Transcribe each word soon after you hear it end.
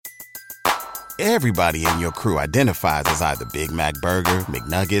Everybody in your crew identifies as either Big Mac Burger,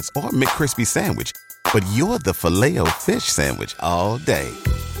 McNuggets, or McCrispy Sandwich. But you're the Filet-O-Fish Sandwich all day.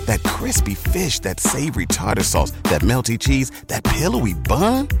 That crispy fish, that savory tartar sauce, that melty cheese, that pillowy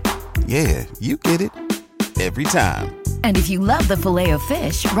bun. Yeah, you get it. Every time. And if you love the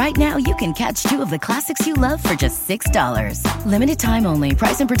Filet-O-Fish, right now you can catch two of the classics you love for just $6. Limited time only.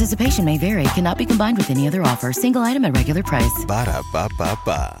 Price and participation may vary. Cannot be combined with any other offer. Single item at regular price.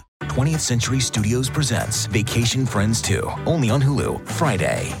 Ba-da-ba-ba-ba. 20th Century Studios presents Vacation Friends 2, only on Hulu,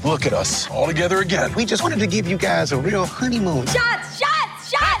 Friday. Look at us, all together again. We just wanted to give you guys a real honeymoon. Shots!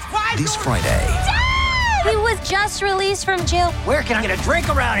 This Friday. Dad! He was just released from jail. Where can I get a drink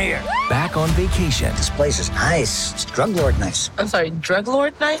around here? Back on vacation. This place is nice. It's drug lord nice. I'm sorry, drug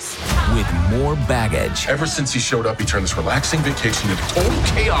lord nice? With more baggage. Ever since he showed up, he turned this relaxing vacation into total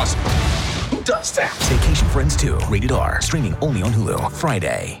chaos. Who does that? Vacation Friends 2, rated R, streaming only on Hulu,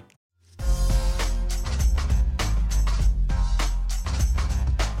 Friday.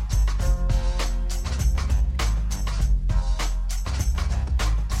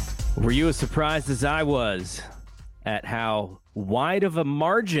 Were you as surprised as I was at how wide of a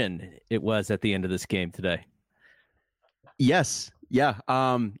margin it was at the end of this game today? Yes. Yeah.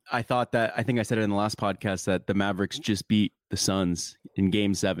 I thought that, I think I said it in the last podcast, that the Mavericks just beat the Suns in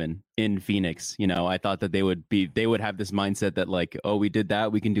Game 7 in Phoenix. You know, I thought that they would have this mindset that like, oh, we did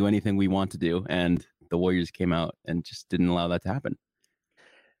that, we can do anything we want to do. And the Warriors came out and just didn't allow that to happen.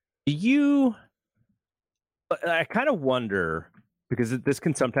 I kind of wonder, because this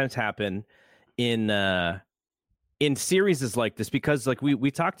can sometimes happen in series like this, because like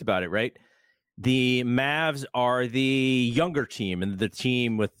we talked about it, right? The Mavs are the younger team and the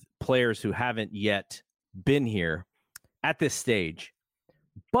team with players who haven't yet been here at this stage.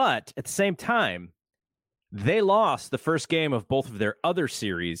 But at the same time, they lost the first game of both of their other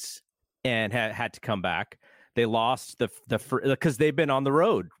series and had to come back. They lost because they've been on the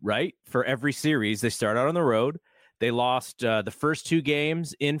road, right? For every series, they start out on the road. They lost the first two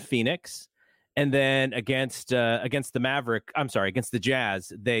games in Phoenix, and then against the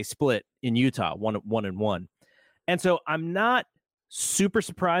Jazz, they split in Utah, 1-1. And so I'm not super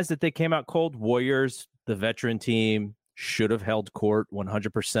surprised that they came out cold. Warriors, the veteran team, should have held court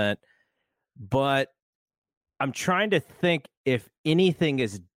 100%. But I'm trying to think if anything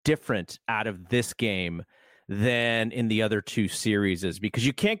is different out of this game than in the other two series, because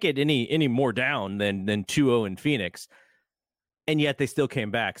you can't get any more down than 2-0 in Phoenix, and yet they still came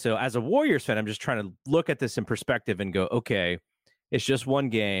back. So as a Warriors fan, I'm just trying to look at this in perspective and go, okay, it's just one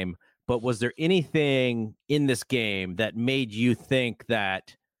game, but was there anything in this game that made you think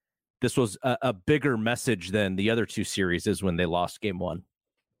that this was a bigger message than the other two series is when they lost game one?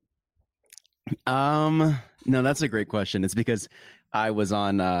 No, that's a great question. It's because I was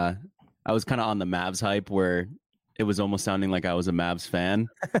kind of on the Mavs hype where it was almost sounding like I was a Mavs fan,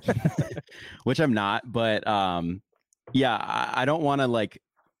 which I'm not. But yeah, I don't want to like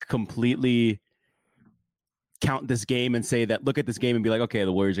completely count this game and say that, look at this game and be like, okay,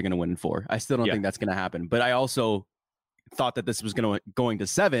 the Warriors are going to win in 4. I still don't think that's going to happen. But I also thought that this was going to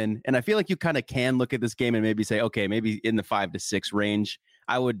 7. And I feel like you kind of can look at this game and maybe say, okay, maybe in the 5 to 6 range.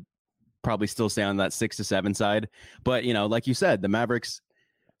 I would probably still stay on that 6 to 7 side. But, you know, like you said, the Mavericks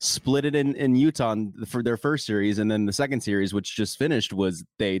split it in Utah for their first series, and then the second series, which just finished, was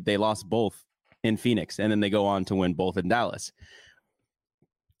they lost both in Phoenix, and then they go on to win both in Dallas.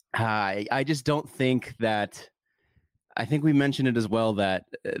 I just don't think that. I think we mentioned it as well that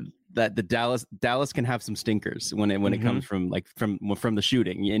the Dallas can have some stinkers when it comes from the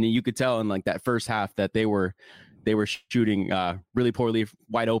shooting, and you could tell in like that first half that they were shooting really poorly,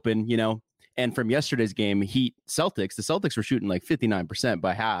 wide open, you know. And from yesterday's game, the Celtics were shooting like 59%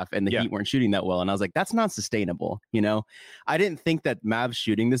 by half, and the Heat weren't shooting that well. And I was like, that's not sustainable. You know, I didn't think that Mavs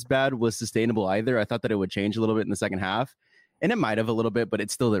shooting this bad was sustainable either. I thought that it would change a little bit in the second half, and it might have a little bit, but it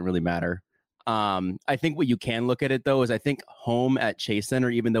still didn't really matter. I think what you can look at it though is I think home at Chase Center,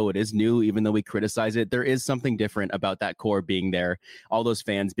 even though it is new, even though we criticize it, there is something different about that core being there, all those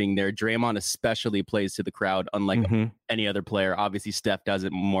fans being there. Draymond especially plays to the crowd unlike any other player. Obviously Steph does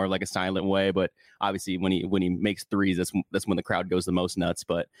it more like a silent way, but obviously when he makes threes, that's when the crowd goes the most nuts.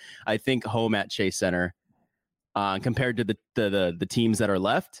 But I think home at Chase Center, compared to the teams that are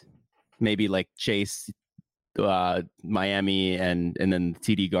left, maybe like Chase, Miami, and then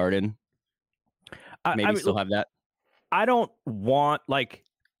TD Garden. Maybe still have that. I don't want, like,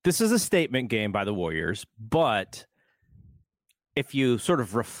 this is a statement game by the Warriors, but if you sort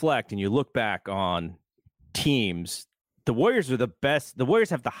of reflect and you look back on teams, the Warriors are the best. The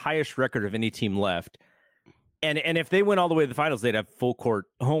Warriors have the highest record of any team left And if they went all the way to the finals, they'd have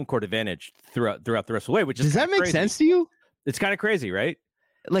home court advantage throughout the rest of the way. Which does that make sense to you? It's kind of crazy, right?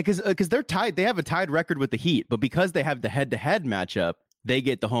 Like, because they're tied. They have a tied record with the Heat, but because they have the head-to-head matchup, they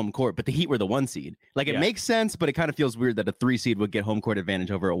get the home court. But the Heat were the 1 seed. Like, it makes sense, but it kind of feels weird that a 3 seed would get home court advantage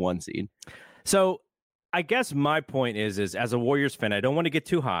over a 1 seed. So I guess my point is as a Warriors fan, I don't want to get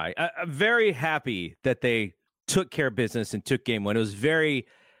too high. I'm very happy that they took care of business and took game 1. It was very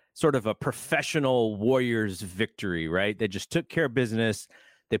sort of a professional Warriors victory, right? They just took care of business.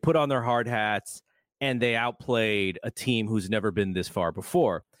 They put on their hard hats and they outplayed a team who's never been this far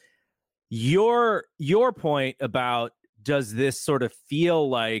before. Your point about, does this sort of feel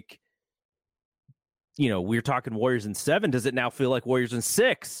like, we're talking Warriors in 7. Does it now feel like Warriors in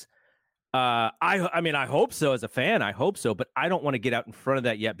 6? I mean, I hope so. As a fan, I hope so, but I don't want to get out in front of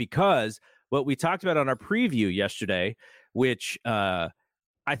that yet, because what we talked about on our preview yesterday, which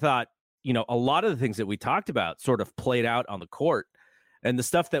I thought, a lot of the things that we talked about sort of played out on the court, and the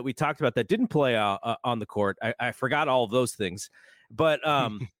stuff that we talked about that didn't play out on the court, I forgot all of those things. But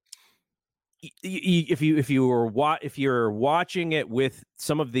if you're watching it with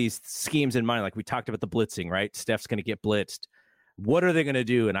some of these schemes in mind, like we talked about the blitzing, right? Steph's going to get blitzed. What are they going to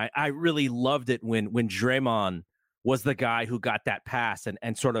do? And I really loved it when Draymond was the guy who got that pass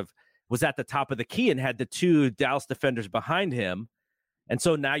and sort of was at the top of the key and had the 2 Dallas defenders behind him. And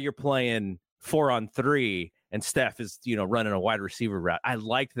so now you're playing 4-on-3 and Steph is, running a wide receiver route. I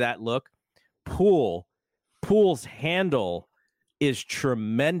liked that look. Poole's handle is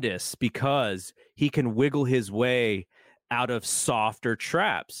tremendous because he can wiggle his way out of softer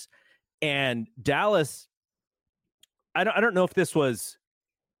traps. And Dallas, I don't know if this was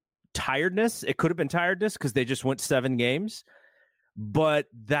tiredness. It could have been tiredness because they just went 7 games. But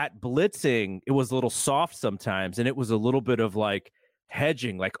that blitzing, it was a little soft sometimes. And it was a little bit of like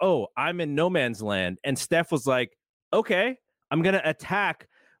hedging, like, oh, I'm in no man's land. And Steph was like, okay, I'm going to attack.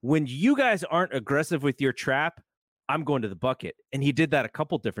 When you guys aren't aggressive with your trap, I'm going to the bucket. And he did that a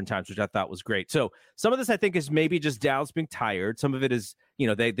couple different times, which I thought was great. So some of this, I think, is maybe just Dallas being tired. Some of it is,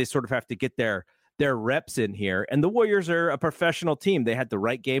 they sort of have to get their reps in here. And the Warriors are a professional team. They had the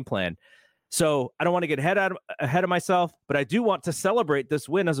right game plan. So I don't want to get ahead of myself, but I do want to celebrate this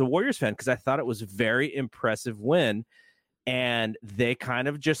win as a Warriors fan, because I thought it was a very impressive win. And they kind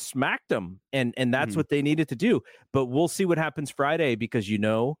of just smacked them. And that's what they needed to do. But we'll see what happens Friday, because,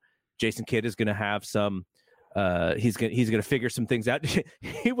 Jason Kidd is going to have some, he's going to figure some things out.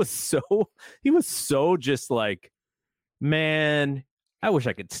 He was so just like, man, I wish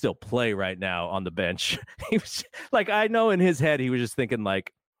I could still play right now on the bench. He was like, I know in his head, he was just thinking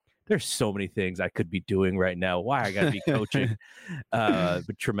like, there's so many things I could be doing right now. Why I got to be coaching?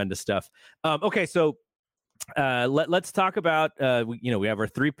 But tremendous stuff. Okay. So let's talk about, we have our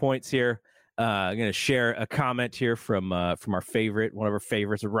 3 points here. I'm going to share a comment here from our favorite, one of our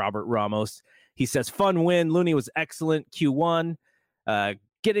favorites, Robert Ramos. He says, fun win. Looney was excellent. Q1,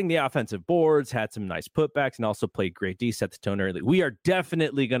 getting the offensive boards, had some nice putbacks, and also played great D, set the tone early. We are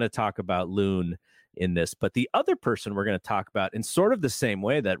definitely going to talk about Loon in this, but the other person we're going to talk about in sort of the same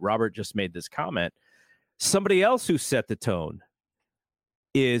way that Robert just made this comment, somebody else who set the tone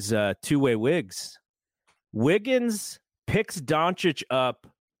is two-way Wiggs. Wiggins picks Doncic up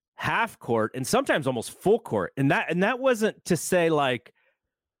half court and sometimes almost full court. And that wasn't to say like,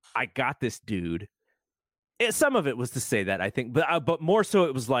 I got this dude. Some of it was to say that, I think, but more so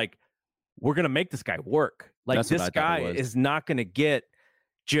it was like, we're going to make this guy work. Like, that's this guy is not going to get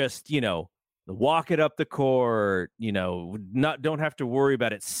just, walk it up the court, don't have to worry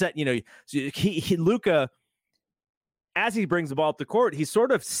about it. Set, Luka, as he brings the ball up the court, he's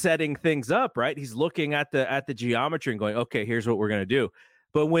sort of setting things up, right? He's looking at the geometry and going, okay, here's what we're going to do.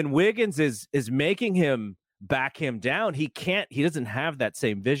 But when Wiggins is making him back him down, he doesn't have that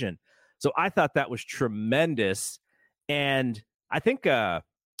same vision. So I thought that was tremendous. And I think,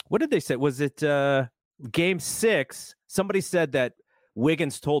 what did they say? Was it game 6? Somebody said that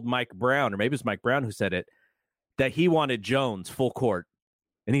Wiggins told Mike Brown, or maybe it was Mike Brown who said it, that he wanted Jones full court.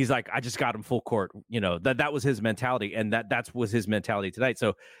 And he's like, I just got him full court. That was his mentality. And that was his mentality tonight.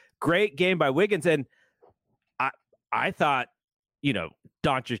 So great game by Wiggins. And I thought,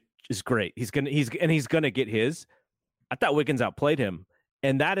 Doncic is great. He's gonna get his. I thought Wiggins outplayed him.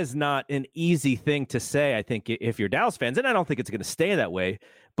 And that is not an easy thing to say, I think, if you're Dallas fans. And I don't think it's going to stay that way.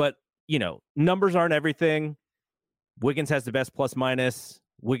 But, numbers aren't everything. Wiggins has the best plus minus.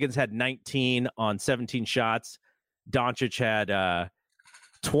 Wiggins had 19 on 17 shots. Doncic had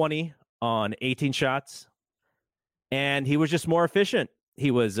 20 on 18 shots. And he was just more efficient. He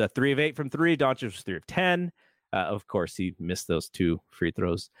was 3 of 8 from 3. Doncic was 3 of 10. Of course, he missed those 2 free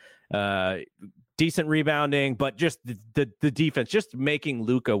throws. decent rebounding, but just the defense, just making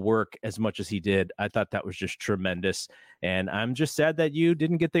Luka work as much as he did. I thought that was just tremendous. And I'm just sad that you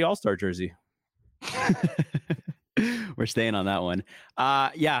didn't get the All-Star jersey. We're staying on that one.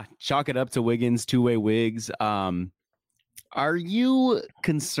 Yeah, chalk it up to Wiggins, two-way Wiggs. Are you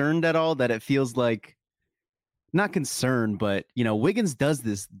concerned at all that it feels like, not concerned, but Wiggins does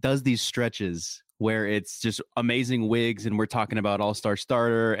these stretches where it's just amazing Wiggs and we're talking about all-star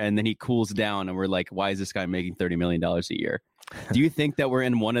starter, and then he cools down and we're like, why is this guy making $30 million a year? Do you think that we're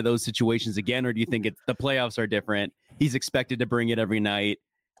in one of those situations again, or do you think the playoffs are different? He's expected to bring it every night,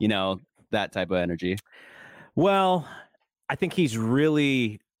 that type of energy. Well, I think he's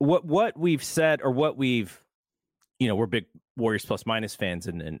really what we've said, or what we've, we're big Warriors plus minus fans,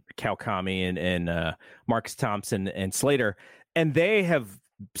 and Cal Kami and Marcus Thompson and Slater, and they have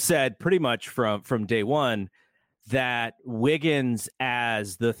said pretty much from day one that Wiggins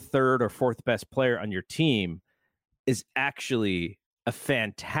as the third or fourth best player on your team is actually a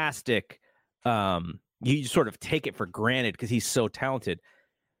fantastic, you sort of take it for granted because he's so talented.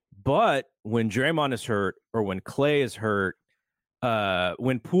 But when Draymond is hurt, or when Clay is hurt,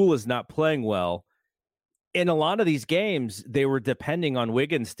 when Poole is not playing well, in a lot of these games, they were depending on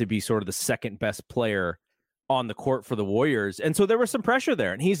Wiggins to be sort of the second best player on the court for the Warriors. And so there was some pressure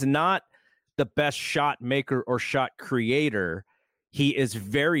there. And he's not the best shot maker or shot creator. He is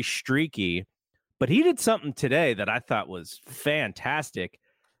very streaky, but he did something today that I thought was fantastic.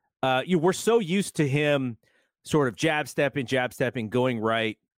 You were so used to him sort of jab stepping, going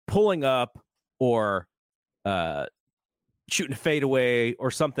right, pulling up, or shooting a fadeaway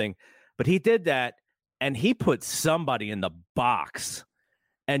or something. But he did that, and he put somebody in the box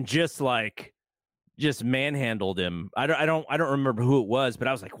and just manhandled him. I don't remember who it was, but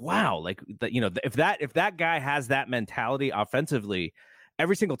I was like, wow, like that, if that guy has that mentality offensively,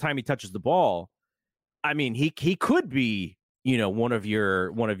 every single time he touches the ball, I mean, he could be, one of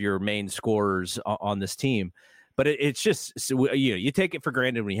your main scorers on this team. But it's just, you take it for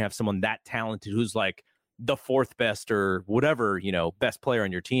granted when you have someone that talented who's like the fourth best or whatever, best player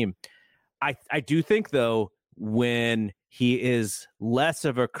on your team. I do think, though, when he is less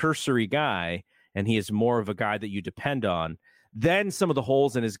of a cursory guy and he is more of a guy that you depend on, then some of the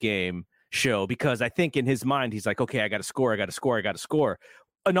holes in his game show, because I think in his mind, he's like, okay, I got to score.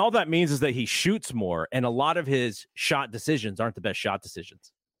 And all that means is that he shoots more. And a lot of his shot decisions aren't the best shot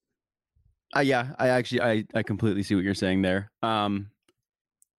decisions. Yeah, I completely see what you're saying there.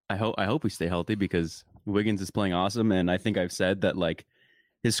 I hope we stay healthy, because Wiggins is playing awesome. And I think I've said that, like,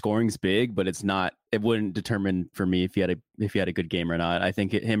 his scoring's big, but it wouldn't determine for me if he had a good game or not. I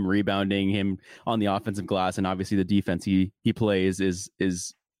think him rebounding, him on the offensive glass, and obviously the defense he plays is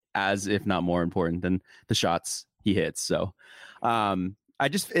as, if not more important than the shots he hits. So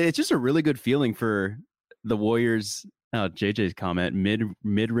it's just a really good feeling for the Warriors. JJ's comment,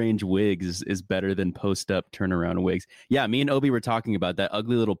 mid-range Wiggs is better than post-up turnaround Wiggs. Yeah, me and Obi were talking about that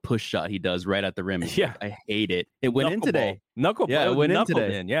ugly little push shot he does right at the rim. Yeah. I hate it. It went in today. Knuckle ball. Yeah, it went in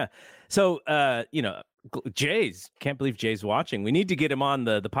today. Yeah. So, can't believe Jay's watching. We need to get him on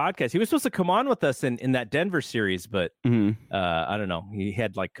the podcast. He was supposed to come on with us in that Denver series, but I don't know. He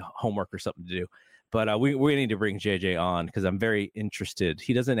had like homework or something to do. But we need to bring JJ on, because I'm very interested.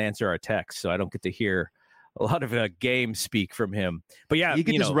 He doesn't answer our texts, so I don't get to hear a lot of game speak from him. But yeah, he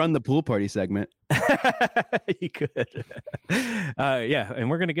could just run the pool party segment. He could. Yeah, and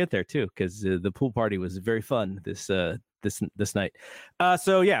we're gonna get there too, because the pool party was very fun this night.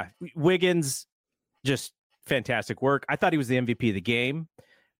 So yeah, Wiggins, just fantastic work. I thought he was the MVP of the game.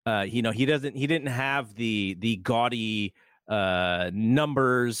 He didn't have the gaudy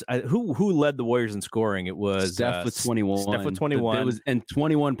numbers. Who led the Warriors in scoring? It was Steph with 21. Steph with 21. And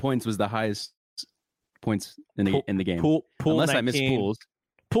 21 points was the highest points in the game. Poole unless 19, I missed Pools.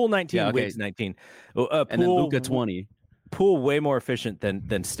 Poole 19, yeah, okay. Wiggs 19. And then Luka 20. Poole way more efficient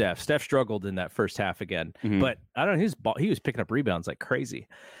than Steph. Steph struggled in that first half again, but I don't know. He was picking up rebounds like crazy.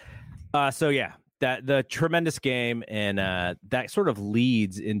 So yeah, that the tremendous game, and that sort of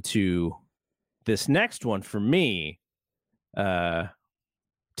leads into this next one for me. To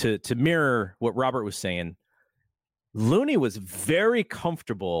mirror what Robert was saying, Looney was very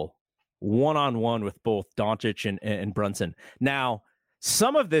comfortable one-on-one with both Doncic and Brunson. Now,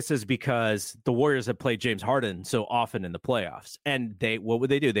 some of this is because the Warriors have played James Harden so often in the playoffs, and what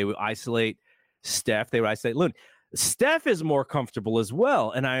would they do? They would isolate Steph. They would isolate Looney. Steph is more comfortable as well,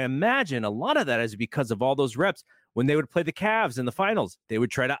 and I imagine a lot of that is because of all those reps. When they would play the Cavs in the finals, they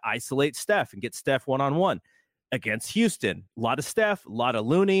would try to isolate Steph and get Steph one-on-one. Against Houston, a lot of Steph, a lot of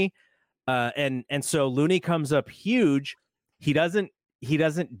Looney, and so Looney comes up huge. He doesn't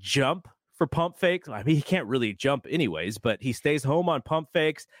jump for pump fakes. I mean, he can't really jump anyways, but he stays home on pump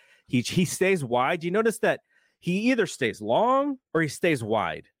fakes. He stays wide. You notice that he either stays long or he stays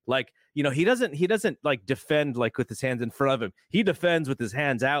wide. Like, he doesn't like defend like with his hands in front of him. He defends with his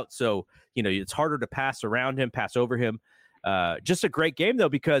hands out. So, it's harder to pass around him, pass over him. Just a great game though,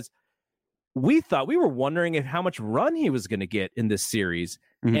 because we were wondering how much run he was going to get in this series.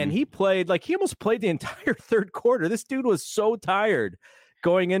 Mm-hmm. And he almost played the entire third quarter. This dude was so tired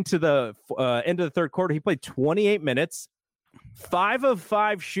going into the end of the third quarter. He played 28 minutes, 5 of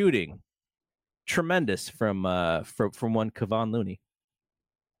 5 shooting. Tremendous from one Kevon Looney.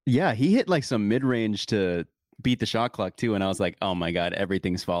 Yeah, he hit like some mid-range to beat the shot clock too, and I was like, oh my god,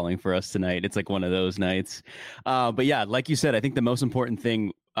 everything's falling for us tonight. It's like one of those nights. But yeah, like you said, I think the most important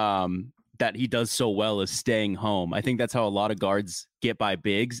thing that he does so well is staying home. I think that's how a lot of guards get by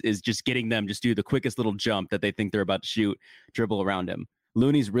bigs, is just getting them just do the quickest little jump that they think they're about to shoot, dribble around him.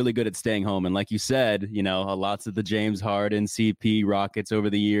 Looney's really good at staying home. And like you said, lots of the James Harden, CP, Rockets over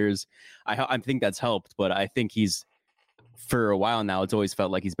the years, I think that's helped. But I think he's, for a while now, it's always felt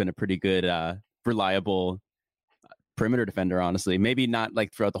like he's been a pretty good, reliable perimeter defender, honestly. Maybe not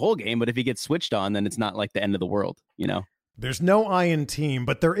like throughout the whole game, but if he gets switched on, then it's not like the end of the world, There's no I in team,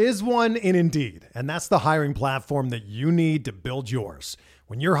 but there is one in Indeed, and that's the hiring platform that you need to build yours.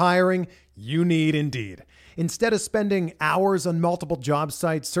 When you're hiring, you need Indeed. Instead of spending hours on multiple job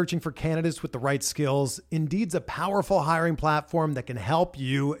sites searching for candidates with the right skills, Indeed's a powerful hiring platform that can help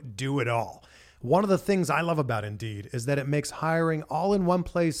you do it all. One of the things I love about Indeed is that it makes hiring all in one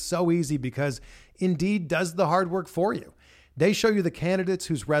place so easy, because Indeed does the hard work for you. They show you the candidates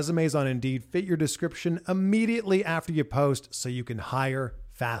whose resumes on Indeed fit your description immediately after you post, so you can hire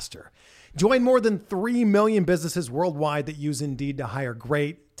faster. Join more than 3 million businesses worldwide that use Indeed to hire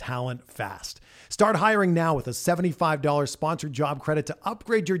great talent fast. Start hiring now with a $75 sponsored job credit to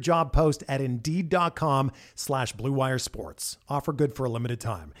upgrade your job post at Indeed.com/Blue Wire Sports. Offer good for a limited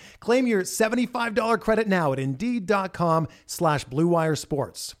time. Claim your $75 credit now at Indeed.com/Blue Wire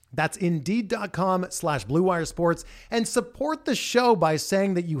Sports. That's Indeed.com/Blue Wire Sports, and support the show by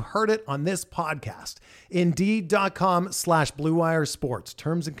saying that you heard it on this podcast. Indeed.com/Blue Wire Sports.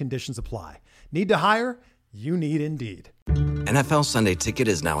 Terms and conditions apply. Need to hire? You need Indeed. NFL Sunday Ticket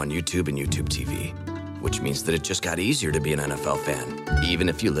is now on YouTube and YouTube TV, which means that it just got easier to be an NFL fan, even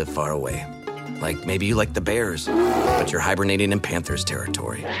if you live far away. Like maybe you like the Bears, but you're hibernating in Panthers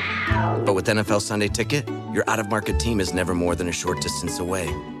territory. But with NFL Sunday Ticket, your out-of-market team is never more than a short distance away.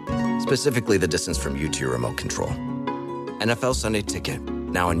 Specifically, the distance from you to your remote control. NFL Sunday Ticket,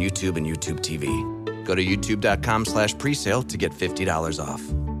 now on YouTube and YouTube TV. Go to youtube.com/presale to get $50 off.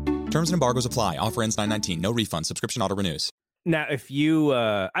 Terms and embargoes apply. Offer ends 9/19. No refund. Subscription auto renews. Now, if you,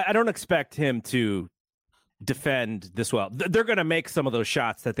 I don't expect him to defend this well. They're going to make some of those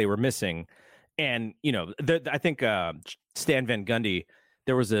shots that they were missing. And, I think Stan Van Gundy,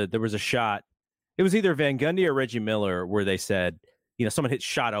 there was a shot. It was either Van Gundy or Reggie Miller where they said, someone hit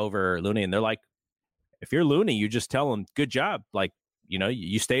shot over Looney, and they're like, if you're Looney, you just tell him, good job. Like,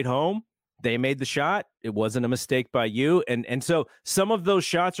 you stayed home. They made the shot. It wasn't a mistake by you. And so some of those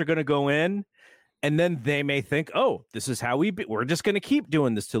shots are going to go in, and then they may think, oh, this is how we're just going to keep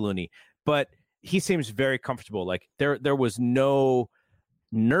doing this to Looney. But he seems very comfortable. Like there was no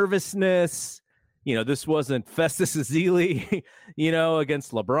nervousness. This wasn't Festus Ezeli,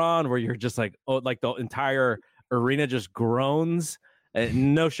 against LeBron, where you're just like, oh, like the entire arena just groans.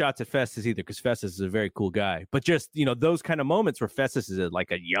 And no shots at Festus either, because Festus is a very cool guy. But just, those kind of moments where Festus is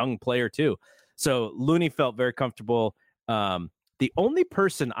like a young player too. So Looney felt very comfortable. The only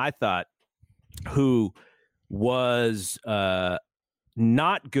person I thought who was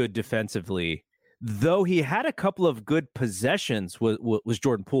not good defensively, though he had a couple of good possessions, was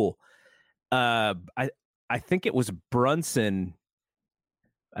Jordan Poole. I think it was Brunson.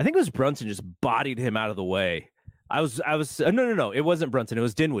 I think it was Brunson just bodied him out of the way. No, it wasn't Brunson. It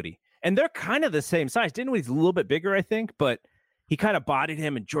was Dinwiddie. And they're kind of the same size. Dinwiddie's a little bit bigger, I think, but he kind of bodied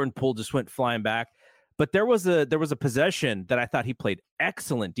him, and Jordan Poole just went flying back. But there was a possession that I thought he played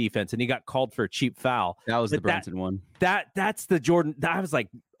excellent defense, and he got called for a cheap foul. That was the Brunson one. That's the Jordan. I was like,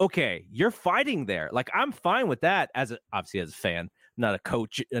 okay, you're fighting there. Like, I'm fine with that obviously as a fan, not a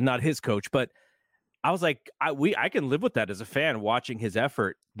coach, not his coach, but I was like, I can live with that as a fan watching his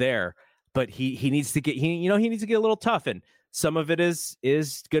effort there. But he needs to get he needs to get a little tough, and some of it is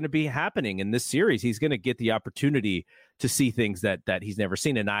going to be happening in this series. He's going to get the opportunity to see things that he's never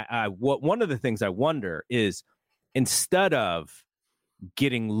seen. And one of the things I wonder is, instead of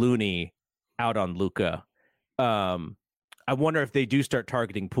getting Looney out on Luka, I wonder if they do start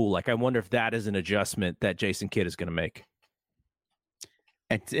targeting Poole. Like, I wonder if that is an adjustment that Jason Kidd is going to make.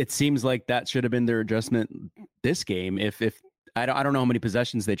 It seems like that should have been their adjustment this game. If I don't know how many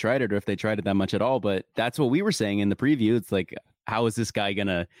possessions they tried it or if they tried it that much at all, but that's what we were saying in the preview. It's like, how is this guy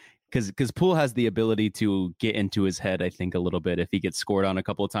gonna? Because Poole has the ability to get into his head, I think, a little bit. If he gets scored on a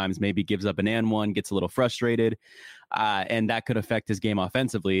couple of times, maybe gives up an and one, gets a little frustrated, and that could affect his game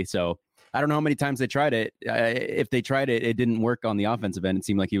offensively. So I don't know how many times they tried it. If they tried it, it didn't work on the offensive end. It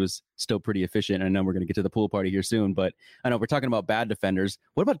seemed like he was still pretty efficient. I know we're going to get to the pool party here soon, but I know we're talking about bad defenders.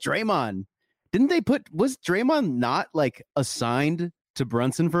 What about Draymond? Was Draymond not like assigned to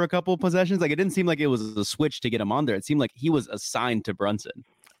Brunson for a couple of possessions? Like, it didn't seem like it was a switch to get him on there. It seemed like he was assigned to Brunson.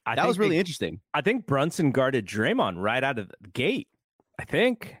 That was really interesting. I think Brunson guarded Draymond right out of the gate. I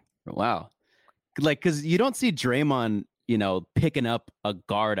think. Wow. Like, because you don't see Draymond, picking up a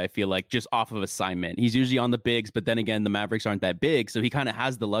guard, I feel like, just off of assignment. He's usually on the bigs, but then again, the Mavericks aren't that big. So he kind of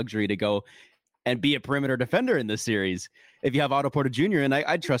has the luxury to go and be a perimeter defender in this series. If you have Otto Porter Jr., and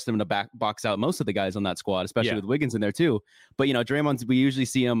I'd trust him to box out most of the guys on that squad, especially with Wiggins in there too. But, Draymond's, we usually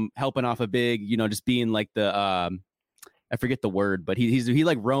see him helping off a big, just being like the, I forget the word, but he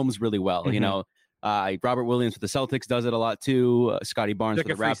like roams really well. Mm-hmm. Robert Williams with the Celtics does it a lot too. Scotty Barnes with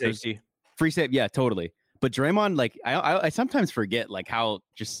the Raptors. Free safety, yeah, totally. But Draymond, like I sometimes forget like how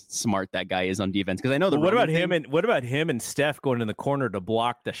just smart that guy is on defense, because I know the. What about him and Steph going in the corner to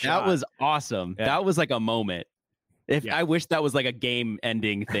block the shot? That was awesome. Yeah. That was like a moment. I wish that was like a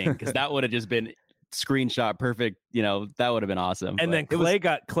game-ending thing, because that would have just been screenshot perfect. That would have been awesome. And then Clay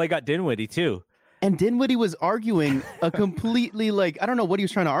got Dinwiddie too. And Dinwiddie was arguing a completely, like, I don't know what he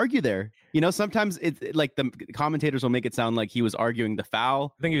was trying to argue there. Sometimes it's like the commentators will make it sound like he was arguing the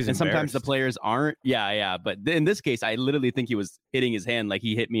foul. I think he was, and sometimes the players aren't. Yeah. But in this case, I literally think he was hitting his hand like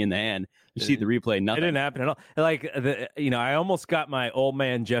he hit me in the hand. You see the replay, nothing. It didn't happen at all. Like, I almost got my old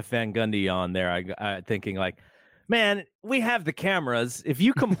man Jeff Van Gundy on there. I thinking like, man, we have the cameras. If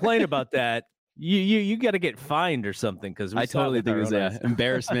you complain about that, you got to get fined or something. Because I totally think it was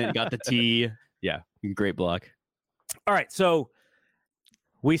embarrassment. Got the tee. Yeah, great block. All right, so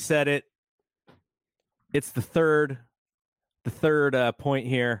we said it. It's the third point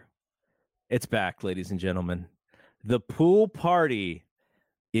here. It's back, ladies and gentlemen. The pool party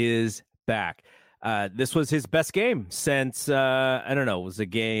is back. This was his best game since I don't know, was it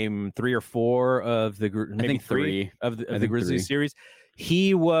game 3 or 4 of the maybe three of the Grizzlies series.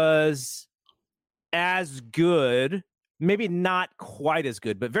 He was as good. Maybe not quite as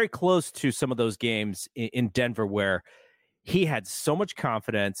good, but very close to some of those games in Denver where he had so much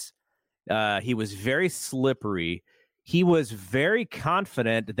confidence. He was very slippery. He was very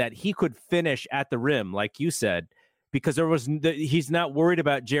confident that he could finish at the rim, like you said, because he's not worried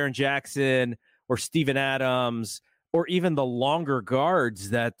about Jaren Jackson or Steven Adams or even the longer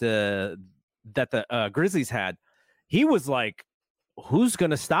guards that the Grizzlies had. He was like, who's going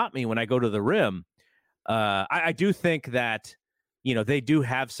to stop me when I go to the rim? I do think that, they do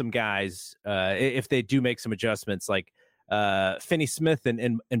have some guys, if they do make some adjustments, like Finney Smith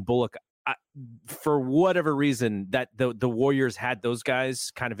and Bullock, for whatever reason, that the Warriors had those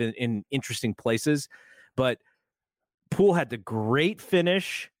guys kind of in interesting places. But Poole had the great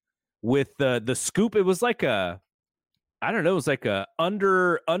finish with the scoop. It was like it was like a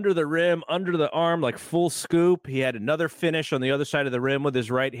under the rim, under the arm, like full scoop. He had another finish on the other side of the rim with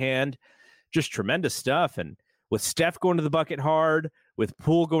his right hand. Just tremendous stuff. And with Steph going to the bucket hard, with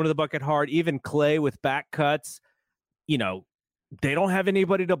Poole going to the bucket hard, even Clay with back cuts, they don't have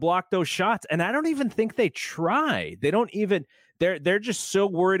anybody to block those shots. And I don't even think they try. They're just so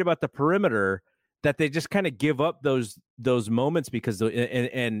worried about the perimeter that they just kind of give up those moments because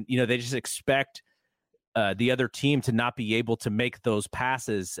they just expect the other team to not be able to make those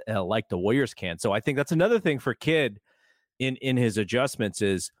passes like the Warriors can. So I think that's another thing for Kidd in his adjustments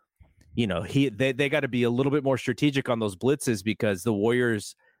is, they got to be a little bit more strategic on those blitzes, because the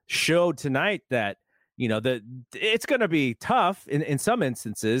Warriors showed tonight that, that it's going to be tough in some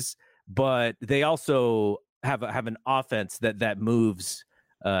instances, but they also have an offense that moves,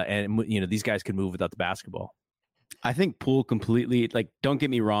 and these guys can move without the basketball. I think Poole completely, like, don't get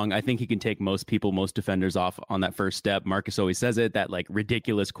me wrong, I think he can take most defenders off on that first step. Marcus always says it, that like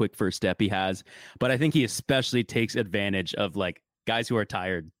ridiculous quick first step he has, but I think he especially takes advantage of like guys who are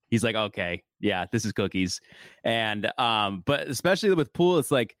tired. He's like, okay, yeah, this is cookies. And but especially with Poole, it's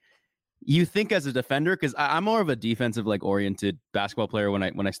like you think as a defender, because I'm more of a defensive like oriented basketball player when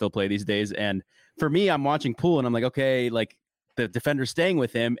I still play these days. And for me, I'm watching Poole and I'm like, okay, like the defender's staying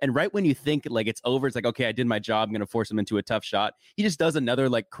with him. And right when you think like it's over, it's like, okay, I did my job. I'm going to force him into a tough shot. He just does another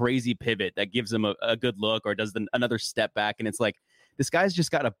like crazy pivot that gives him a good look, or does another step back. And it's like, this guy's just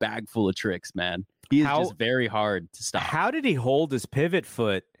got a bag full of tricks, man. He is just very hard to stop. How did he hold his pivot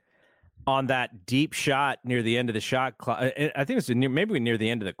foot on that deep shot near the end of the shot clock? I think it was maybe near the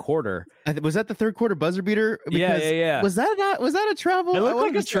end of the quarter. Was that the third quarter buzzer beater? Yeah. Was that a travel? It looked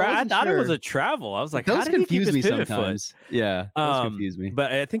like a travel. I thought it was a travel. I was like, those how did he keep his pivot sometimes. foot? Yeah, those confuse me.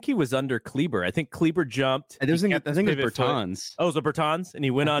 But I think he was under Kleber. I think Kleber jumped. I think it was Bertans. Oh, it was a Bertans, and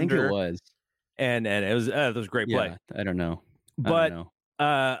he went under. I think it was. And it was a great play. Yeah, I don't know. But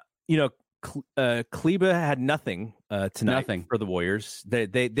Kleber had nothing tonight for the Warriors.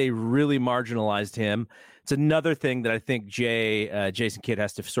 They really marginalized him. It's another thing that I think Jason Kidd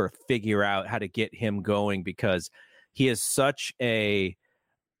has to sort of figure out how to get him going, because he is such an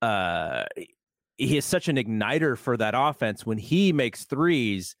igniter for that offense. When he makes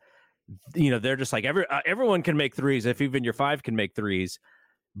threes, they're just like everyone can make threes if even your five can make threes.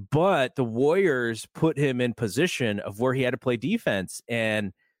 But the Warriors put him in position of where he had to play defense.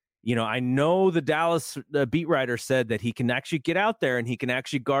 And I know the Dallas beat writer said that he can actually get out there and he can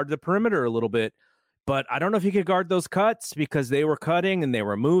actually guard the perimeter a little bit, but I don't know if he could guard those cuts, because they were cutting and they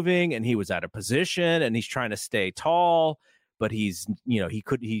were moving and he was out of position and he's trying to stay tall, but he's, he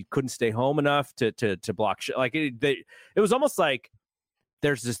couldn't stay home enough to block. Like it was almost like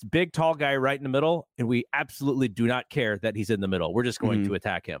there's this big tall guy right in the middle, and we absolutely do not care that he's in the middle. We're just going to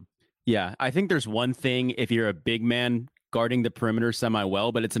attack him. Yeah, I think there's one thing if you're a big man guarding the perimeter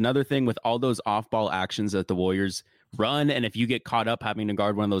semi-well, but it's another thing with all those off-ball actions that the Warriors run, and if you get caught up having to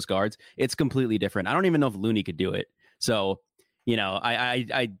guard one of those guards, it's completely different. I don't even know if Looney could do it. So,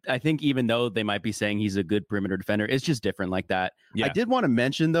 I think even though they might be saying he's a good perimeter defender, it's just different like that. Yeah. I did want to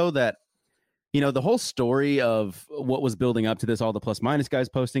mention, though, that the whole story of what was building up to this, all the plus-minus guys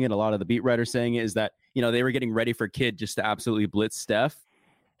posting it, a lot of the beat writers saying it, is that, they were getting ready for Kidd just to absolutely blitz Steph.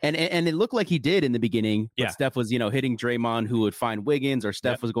 And it looked like he did in the beginning. Yeah. Steph was, hitting Draymond, who would find Wiggins, or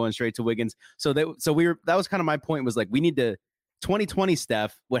Steph was going straight to Wiggins. So that was kind of my point, was like, we need to 2020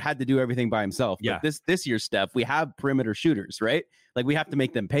 Steph had to do everything by himself. Yeah. But this year's Steph, we have perimeter shooters, right? Like, we have to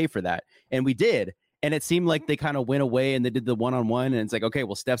make them pay for that. And we did. And it seemed like they kind of went away and they did the one-on-one, and it's like, okay,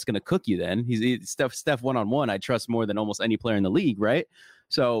 well, Steph's going to cook you then. Steph one-on-one, I trust more than almost any player in the league, right?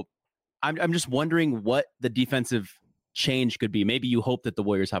 So I'm just wondering what the defensive change could be. Maybe you hope that the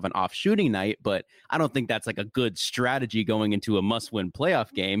Warriors have an off shooting night, but I don't think that's like a good strategy going into a must-win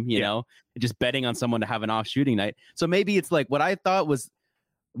playoff game, you know, just betting on someone to have an off shooting night. So maybe it's like what I thought was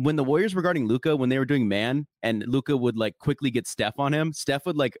when the Warriors were guarding Luka, when they were doing man and Luka would like quickly get Steph on him, Steph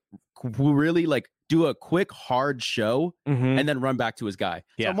would like really like do a quick hard show and then run back to his guy.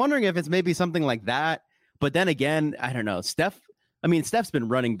 So I'm wondering if it's maybe something like that. But then again, I don't know. Steph's been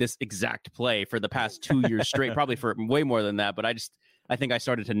running this exact play for the past 2 years straight, probably for way more than that. But I think I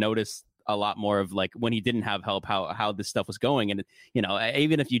started to notice a lot more of like when he didn't have help, how this stuff was going. And, you know,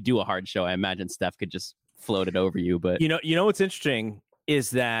 even if you do a hard show, I imagine Steph could just float it over you. But, you know, what's interesting is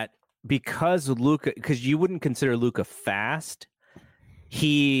that because you wouldn't consider Luka fast,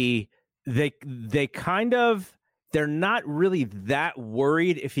 they're not really that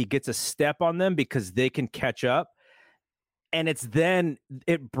worried if he gets a step on them because they can catch up. And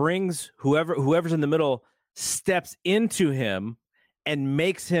it brings whoever's in the middle steps into him and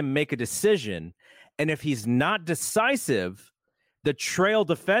makes him make a decision. And if he's not decisive, the trail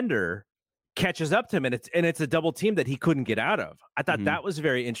defender catches up to him, and it's a double team that he couldn't get out of. I thought that was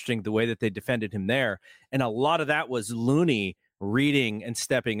very interesting, the way that they defended him there. And a lot of that was Looney reading and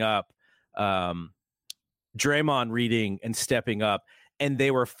stepping up, Draymond reading and stepping up. And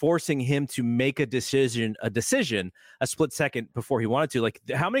they were forcing him to make a decision, a split second before he wanted to. Like,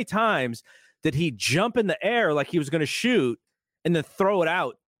 how many times did he jump in the air like he was going to shoot and then throw it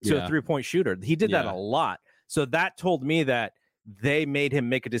out to a 3-point shooter? He did that a lot. So that told me that they made him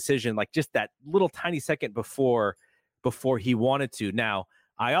make a decision, like just that little tiny second before he wanted to. Now,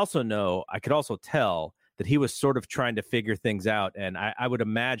 I could also tell that he was sort of trying to figure things out. And I would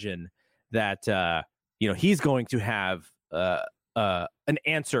imagine that, he's going to have an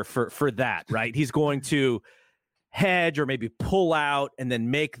answer for that, right? He's going to hedge or maybe pull out and then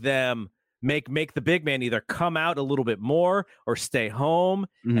make the big man either come out a little bit more or stay home.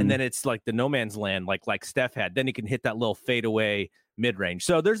 And then it's like the no man's land, like Steph had. Then he can hit that little fadeaway mid-range.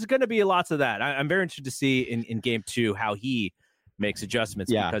 So there's going to be lots of that. I'm very interested to see in game 2 how he makes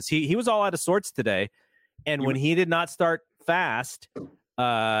adjustments, because he was all out of sorts today. And when he did not start fast,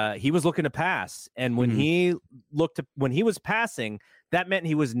 he was looking to pass. And when he was passing, that meant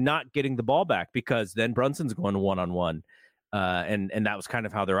he was not getting the ball back, because then Brunson's going one-on-one. And that was kind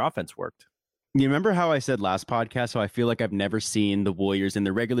of how their offense worked. You remember how I said last podcast, how I feel like I've never seen the Warriors in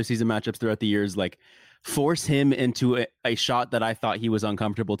the regular season matchups throughout the years, like force him into a shot that I thought he was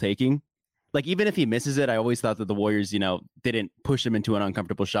uncomfortable taking. Like, even if he misses it, I always thought that the Warriors, didn't push him into an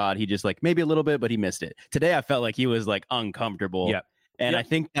uncomfortable shot. He just like maybe a little bit, but he missed it. Today, I felt like he was like uncomfortable. Yeah. And I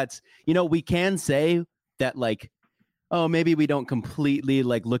think that's, we can say that like, oh, maybe we don't completely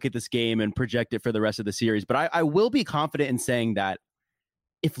like look at this game and project it for the rest of the series. But I will be confident in saying that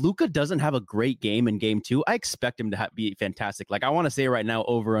if Luka doesn't have a great game in game 2, I expect him to be fantastic. Like, I want to say right now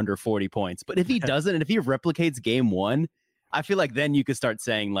over under 40 points. But if he doesn't, and if he replicates game 1, I feel like then you could start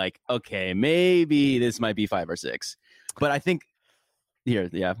saying like, okay, maybe this might be 5 or 6. But I think here,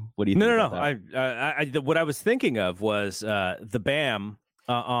 yeah. What do you think? No. What I was thinking of was the BAM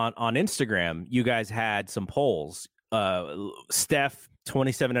on Instagram. You guys had some polls. Steph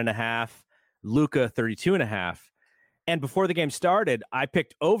 27.5, Luka 32.5. And before the game started, I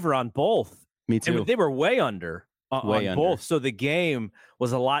picked over on both. Me too. And they were way under on both. So the game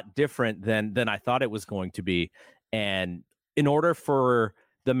was a lot different than I thought it was going to be. And in order for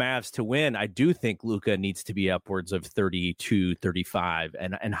the Mavs to win, I do think Luka needs to be upwards of 32, 35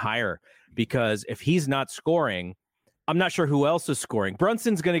 and higher, because if he's not scoring, I'm not sure who else is scoring.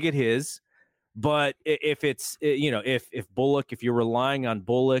 Brunson's going to get his, but if it's, if Bullock, if you're relying on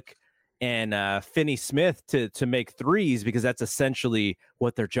Bullock and Finney-Smith to make threes, because that's essentially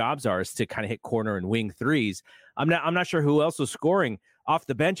what their jobs are, is to kind of hit corner and wing threes. I'm not sure who else was scoring. Off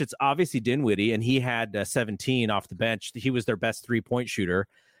the bench, it's obviously Dinwiddie, and he had 17 off the bench. He was their best 3-point shooter.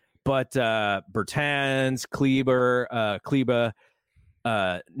 But Bertans, Kleba,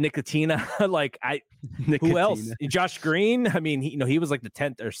 Nicotina, who else? Josh Green. I mean, he was like the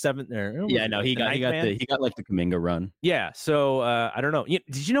 10th or 7th. He got like the Kuminga run. Yeah. So I don't know.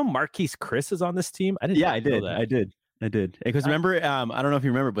 Did you know Marquise Chris is on this team? I didn't. Yeah, I did. Because remember, I don't know if you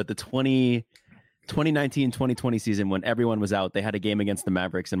remember, but the 2019-2020 season, when everyone was out, they had a game against the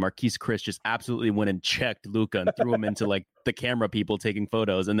Mavericks, and Marquise Chris just absolutely went and checked Luka and threw him into like the camera people taking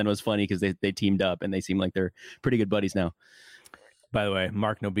photos. And then it was funny because they teamed up and they seem like they're pretty good buddies now. By the way,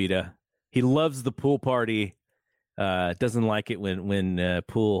 Mark Nobita, he loves the pool party. Doesn't like it when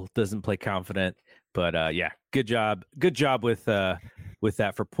Poole doesn't play confident. But good job with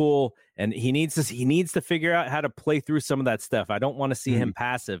that for Poole. And he needs to figure out how to play through some of that stuff. I don't want to see him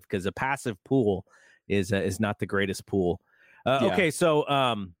passive, because a passive Poole is not the greatest Poole. Okay,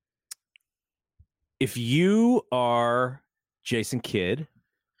 so if you are Jason Kidd,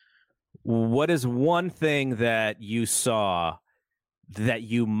 what is one thing that you saw that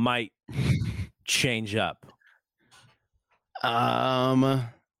you might change up? I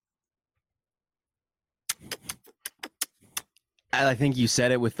think you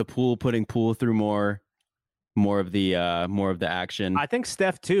said it with the putting Poole through more of the action. I think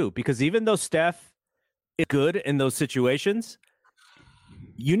Steph too, because even though Steph is good in those situations,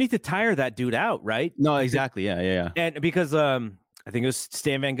 you need to tire that dude out, right? No, exactly. Yeah. And because I think it was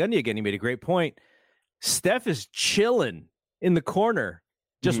Stan Van Gundy again, he made a great point. Steph is chilling in the corner,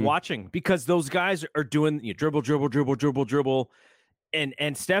 just watching, because those guys are doing dribble,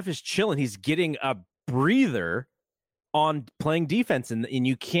 and Steph is chilling. He's getting a breather on playing defense, and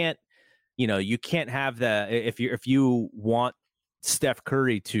you can't have that. If you want Steph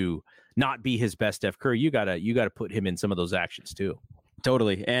Curry to not be his best Steph Curry, you gotta put him in some of those actions too.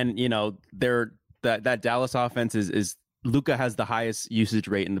 Totally. And that Dallas offense is Luka has the highest usage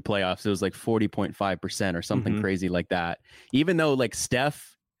rate in the playoffs. It was like 40.5% or something crazy like that. Even though like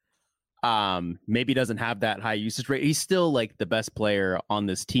Steph maybe doesn't have that high usage rate, he's still like the best player on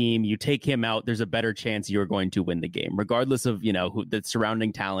this team. You take him out, there's a better chance you're going to win the game, regardless of who the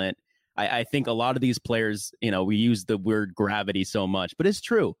surrounding talent. I think a lot of these players, we use the word gravity so much, but it's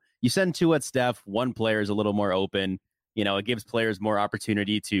true. You send 2 at Steph, one player is a little more open. It gives players more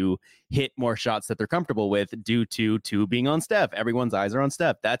opportunity to hit more shots that they're comfortable with due to 2 being on Steph. Everyone's eyes are on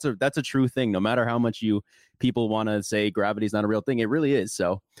Steph. That's a true thing. No matter how much people want to say gravity's not a real thing, it really is.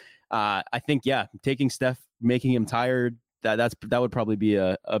 So I think, taking Steph, making him tired, that would probably be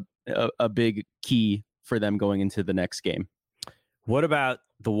a big key for them going into the next game. What about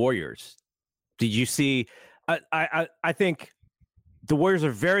the Warriors? Did you see? I think the Warriors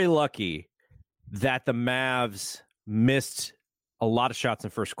are very lucky that the Mavs missed a lot of shots in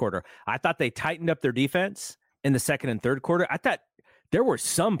the first quarter. I thought they tightened up their defense in the second and third quarter. I thought there were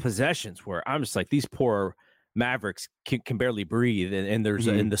some possessions where I'm just like, these poor Mavericks can barely breathe, and there's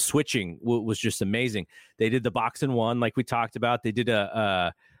and the switching was just amazing. They did the box and one like we talked about. They did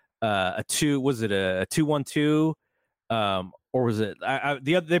a 2-1-2 or was it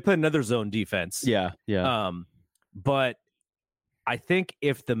they played another zone defense? Yeah. But I think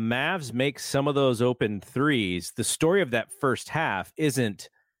if the Mavs make some of those open threes, the story of that first half isn't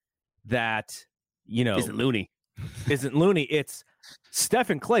that, isn't Looney. It's Steph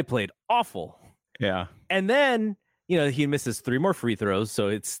and Clay played awful. Yeah. And then, he misses 3 more free throws.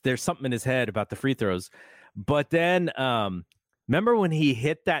 So there's something in his head about the free throws. But then, remember when he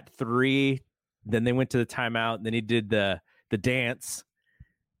hit that 3, then they went to the timeout, and then he did the dance.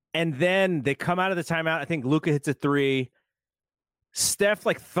 And then they come out of the timeout. I think Luka hits a 3. Steph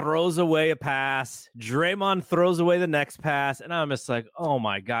throws away a pass. Draymond throws away the next pass. And I'm just like, oh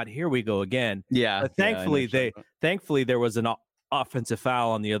my God, here we go again. Yeah. But thankfully there was an offensive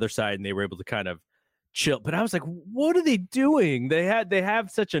foul on the other side, and they were able to kind of chill. But I was like, what are they doing? They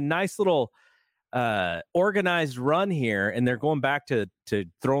have such a nice little organized run here, and they're going back to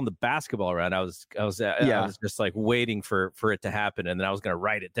throwing the basketball around. I was just waiting for it to happen, and then I was going to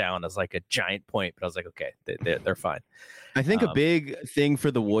write it down as a giant point, but I was like, okay, they're fine. I think a big thing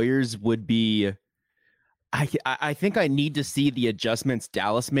for the Warriors would be, I think I need to see the adjustments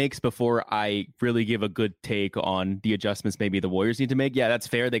Dallas makes before I really give a good take on the adjustments maybe the Warriors need to make. Yeah, that's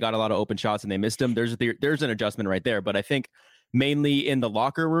fair. They got a lot of open shots and they missed them. There's an adjustment right there, but I think mainly in the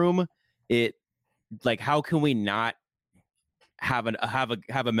locker room, how can we not have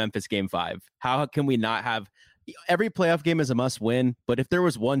a Memphis game 5? How can we not have every playoff game is a must win? But if there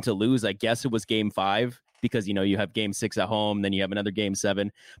was one to lose, I guess it was game 5, because you have game 6 at home, then you have another game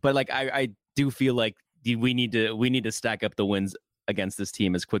 7. But I do feel like we need to stack up the wins against this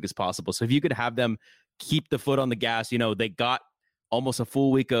team as quick as possible. So if you could have them keep the foot on the gas, they got almost a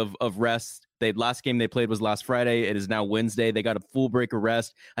full week of rest. The last game they played was last Friday. It is now Wednesday. They got a full break of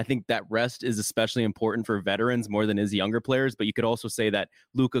rest. I think that rest is especially important for veterans more than is younger players. But you could also say that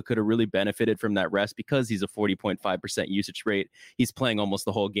Luka could have really benefited from that rest because he's a 40.5% usage rate. He's playing almost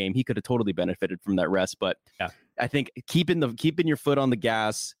the whole game. He could have totally benefited from that rest. But yeah, I think keeping your foot on the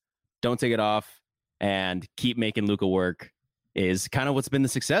gas, don't take it off, and keep making Luka work is kind of what's been the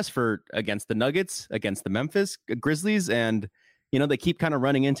success against the Nuggets, against the Memphis Grizzlies, and they keep kind of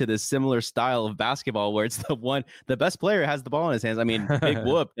running into this similar style of basketball where it's the best player has the ball in his hands. I mean, big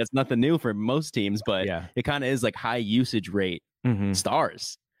whoop. That's nothing new for most teams, but it kind of is high usage rate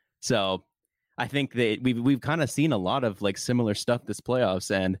stars. So I think that we've kind of seen a lot of similar stuff this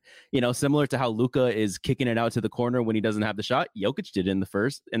playoffs, and similar to how Luka is kicking it out to the corner when he doesn't have the shot. Jokic did it in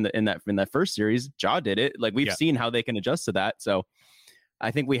that first series. Ja did it. We've seen how they can adjust to that. So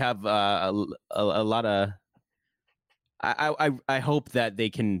I think we have a lot of. I hope that they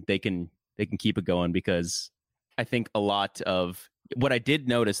can keep it going, because I think a lot of what I did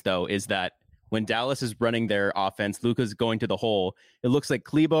notice though is that when Dallas is running their offense, Luka's going to the hole. It looks like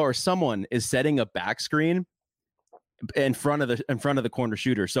Kleba or someone is setting a back screen in front of the corner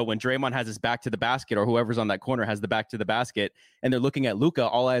shooter. So when Draymond has his back to the basket, or whoever's on that corner has the back to the basket, and they're looking at Luka,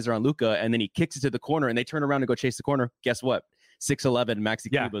 all eyes are on Luka, and then he kicks it to the corner, and they turn around and go chase the corner. Guess what? 6'11" Maxi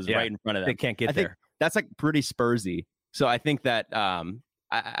Kleba's right in front of them. They can't get there. That's pretty Spursy. So I think that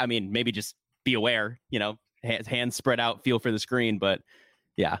I mean, maybe just be aware, hands spread out, feel for the screen, but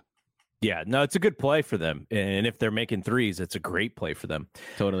yeah. Yeah, no, it's a good play for them. And if they're making threes, it's a great play for them.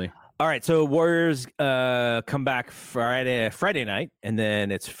 Totally. All right, so Warriors come back Friday night, and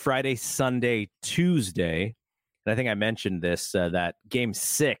then it's Friday, Sunday, Tuesday. And I think I mentioned this, that game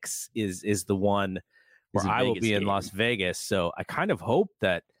 6 is the one where I will be in Las Vegas. So I kind of hope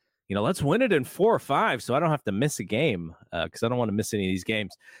that, let's win it in 4 or 5 so I don't have to miss a game, because I don't want to miss any of these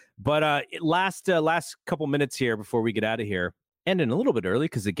games. But last couple minutes here before we get out of here, ending a little bit early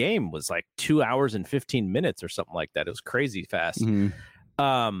because the game was 2 hours and 15 minutes or something like that. It was crazy fast.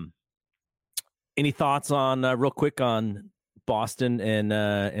 Mm-hmm. Any thoughts on real quick on Boston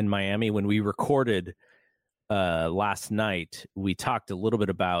and Miami? When we recorded last night, we talked a little bit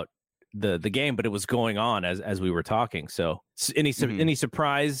about the game, but it was going on as we were talking. So any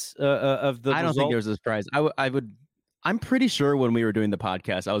surprise of the I don't result? think there was a surprise. I'm pretty sure when we were doing the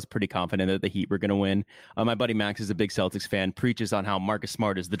podcast, I was pretty confident that the Heat were going to win. My buddy Max is a big Celtics fan, preaches on how Marcus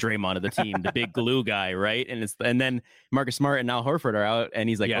Smart is the Draymond of the team, the big glue guy, right? And then Marcus Smart and Al Horford are out, and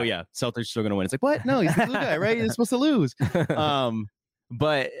he's like, oh yeah, Celtics are still going to win. It's like, what? No, he's the glue guy, right? You're supposed to lose.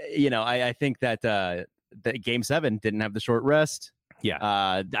 But I think that Game 7 didn't have the short rest.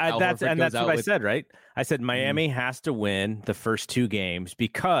 Yeah, that's what I said, right? I said Miami has to win the first 2 games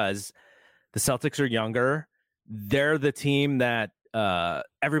because the Celtics are younger. They're the team that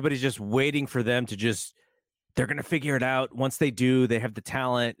everybody's just waiting for them to they're going to figure it out. Once they do, they have the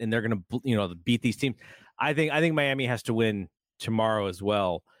talent and they're going to, beat these teams. I think Miami has to win tomorrow as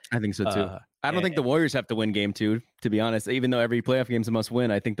well. I think so too. I don't think the Warriors have to win game 2, to be honest, even though every playoff game is a must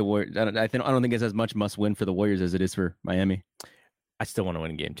win. I think the Warriors, I don't think it's as much must win for the Warriors as it is for Miami. I still want to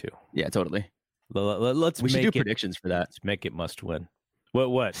win game 2. Yeah, totally. Let's we should make do predictions for that. Let's make it must win.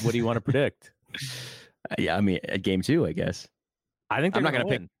 What do you want to predict? Yeah, I mean, game 2, I guess. I think I'm not going to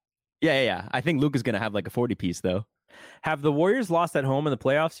win. pick. Yeah. I think Luka's going to have like a 40 piece though. Have the Warriors lost at home in the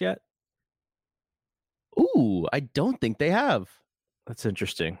playoffs yet? Ooh, I don't think they have. That's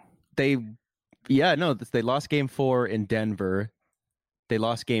interesting. They lost game 4 in Denver. They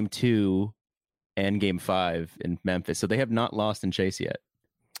lost game 2 and game 5 in Memphis. So they have not lost in Chase yet.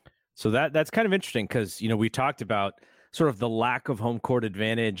 So that's kind of interesting because, we talked about sort of the lack of home court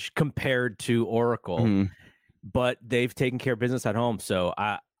advantage compared to Oracle, but they've taken care of business at home. So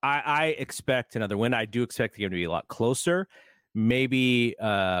I expect another win. I do expect the game to be a lot closer, maybe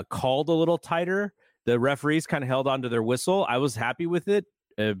called a little tighter. The referees kind of held onto their whistle. I was happy with it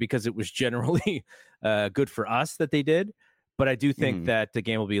because it was generally good for us that they did. But I do think that the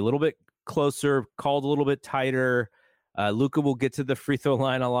game will be a little bit closer, called a little bit tighter. Luka will get to the free throw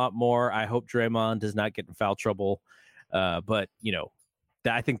line a lot more. I hope Draymond does not get in foul trouble. But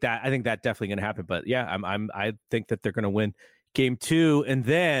I think that definitely going to happen. But yeah, I think that they're going to win game 2, and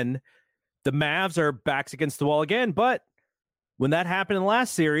then the Mavs are backs against the wall again. But when that happened in the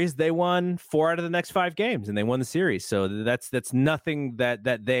last series, they won 4 out of the next 5 games, and they won the series. So that's nothing that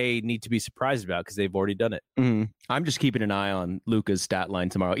they need to be surprised about because they've already done it. I'm just keeping an eye on Luka's stat line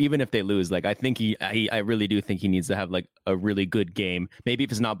tomorrow, even if they lose. Like I think I really do think he needs to have like a really good game. Maybe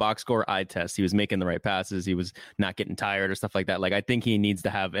if it's not box score, eye test. He was making the right passes. He was not getting tired or stuff like that. Like I think he needs to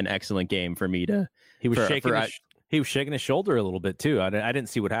have an excellent game for me to. He was shaking his should a little bit too. I didn't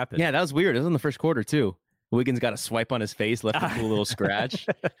see what happened. Yeah, that was weird. It was in the first quarter too. Wiggins got a swipe on his face, left a cool little scratch.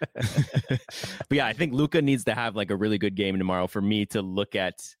 But yeah, I think Luka needs to have like a really good game tomorrow for me to look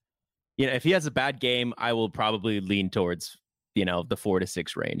at. If he has a bad game, I will probably lean towards, the 4 to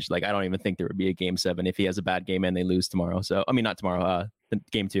 6 range. Like, I don't even think there would be a game 7 if he has a bad game and they lose tomorrow. So, I mean, not tomorrow,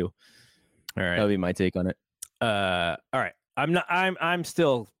 game 2. All right. That would be my take on it. All right. I'm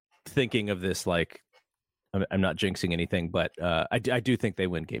still thinking of this like, I'm not jinxing anything, but I do think they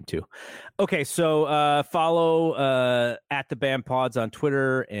win game 2. Okay, so follow at the BAM Pods on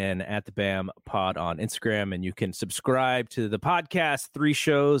Twitter and at the BAM Pod on Instagram, and you can subscribe to the podcast 3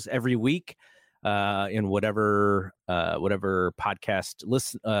 shows every week in whatever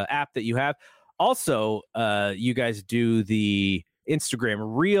podcast app that you have. Also, you guys do the Instagram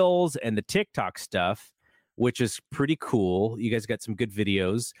Reels and the TikTok stuff, which is pretty cool. You guys got some good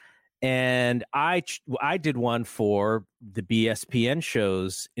videos. And I did one for the BSPN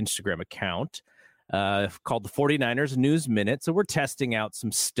show's Instagram account called the 49ers News Minute. So we're testing out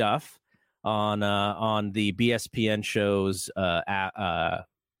some stuff on the BSPN show's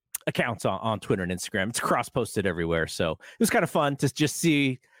accounts on Twitter and Instagram. It's cross-posted everywhere. So it was kind of fun to just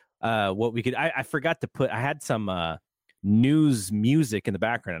see what we could. I forgot to put. I had some news music in the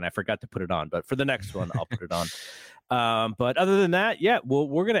background, and I forgot to put it on. But for the next one, I'll put it on. But other than that, yeah,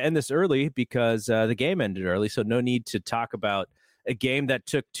 we're going to end this early because the game ended early. So no need to talk about a game that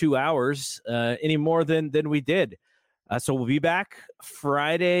took 2 hours any more than we did. So we'll be back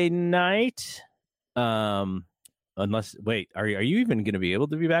Friday night. Unless, wait, are you even going to be able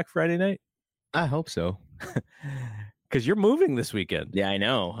to be back Friday night? I hope so. Because you're moving this weekend. Yeah, I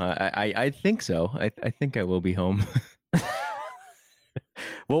know. I think so. I think I will be home.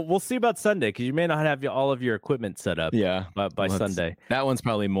 Well, we'll see about Sunday because you may not have all of your equipment set up. Yeah, by Sunday. That one's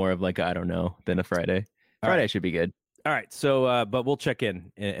probably more of like I don't know than a Friday. Friday should be good. All right, so but we'll check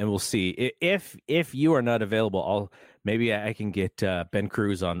in and we'll see if you are not available. Maybe I can get Ben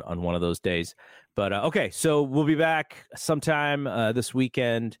Cruz on one of those days. But okay, so we'll be back sometime this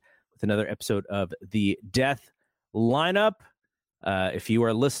weekend with another episode of the Death Lineup. If you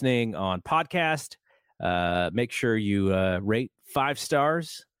are listening on podcast, make sure you rate 5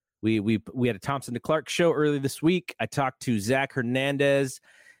 stars. We had a Thompson to Clark show early this week. I talked to Zach Hernandez,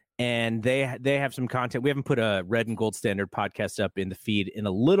 and they have some content. We haven't put a Red and Gold Standard podcast up in the feed in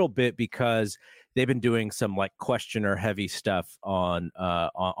a little bit because they've been doing some like questioner heavy stuff on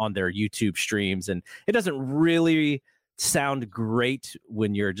their YouTube streams, and it doesn't really sound great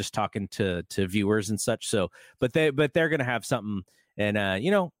when you're just talking to viewers and such. So, but they're going to have something, and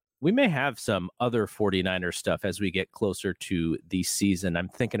we may have some other 49ers stuff as we get closer to the season. I'm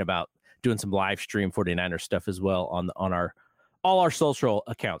thinking about doing some live stream 49ers stuff as well on all our social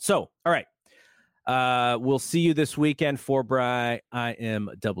accounts. So, all right. We'll see you this weekend. For Bry, I am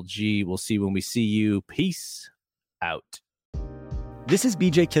Double G. We'll see you when we see you. Peace out. This is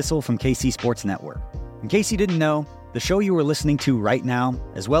BJ Kissel from KC Sports Network. In case you didn't know, the show you are listening to right now,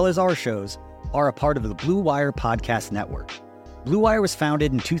 as well as our shows, are a part of the Blue Wire Podcast Network. Blue Wire was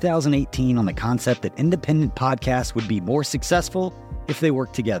founded in 2018 on the concept that independent podcasts would be more successful if they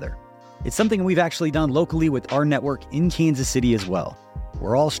worked together. It's something we've actually done locally with our network in Kansas City as well.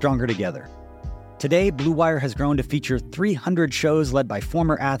 We're all stronger together. Today, Blue Wire has grown to feature 300 shows led by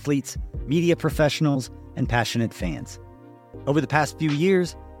former athletes, media professionals, and passionate fans. Over the past few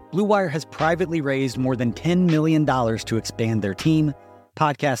years, Blue Wire has privately raised more than $10 million to expand their team,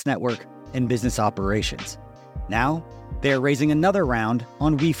 podcast network, and business operations. Now, they are raising another round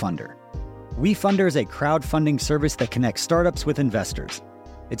on WeFunder. WeFunder is a crowdfunding service that connects startups with investors.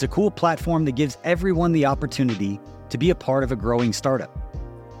 It's a cool platform that gives everyone the opportunity to be a part of a growing startup.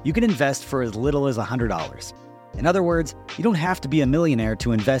 You can invest for as little as $100. In other words, you don't have to be a millionaire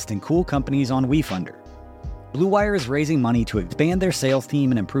to invest in cool companies on WeFunder. Blue Wire is raising money to expand their sales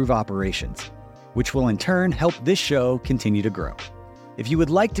team and improve operations, which will in turn help this show continue to grow. If you would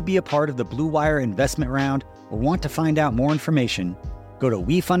like to be a part of the Blue Wire investment round or want to find out more information, go to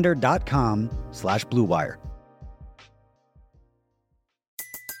wefunder.com/bluewire.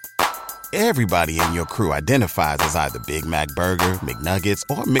 Everybody in your crew identifies as either Big Mac Burger, McNuggets,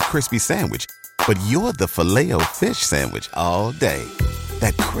 or McCrispy Sandwich. But you're the Filet-O-Fish Sandwich all day.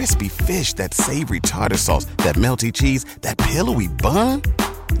 That crispy fish, that savory tartar sauce, that melty cheese, that pillowy bun.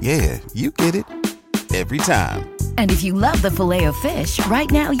 Yeah, you get it. Every time. And if you love the Filet-O-Fish, right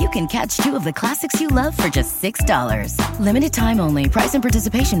now you can catch two of the classics you love for just $6. Limited time only. Price and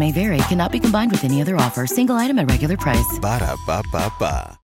participation may vary. Cannot be combined with any other offer. Single item at regular price. Ba-da-ba-ba-ba.